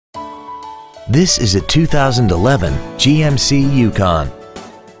This is a 2011 GMC Yukon.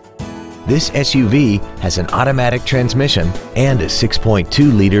 This SUV has an automatic transmission and a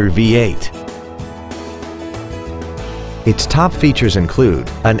 6.2-liter V8. Its top features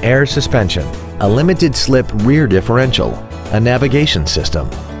include an air suspension, a limited-slip rear differential, a navigation system,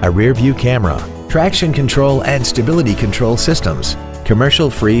 a rear-view camera, traction control and stability control systems,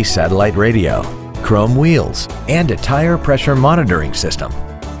 commercial-free satellite radio, chrome wheels, and a tire pressure monitoring system.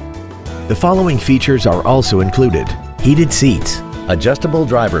 The following features are also included: heated seats, adjustable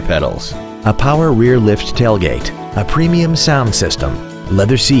driver pedals, a power rear lift tailgate, a premium sound system,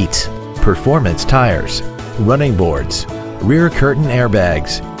 leather seats, performance tires, running boards, rear curtain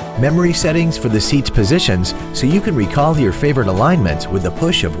airbags, memory settings for the seat's positions so you can recall your favorite alignments with the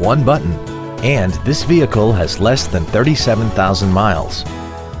push of one button. And this vehicle has less than 37,000 miles.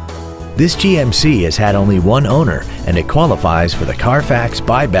 This GMC has had only one owner and it qualifies for the Carfax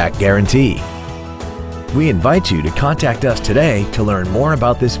buyback guarantee. We invite you to contact us today to learn more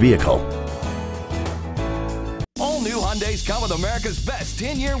about this vehicle. All new Hyundais come with America's best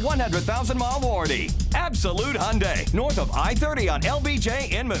 10-year, 100,000-mile warranty. Absolute Hyundai, north of I-30 on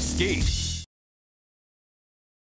LBJ in Mesquite.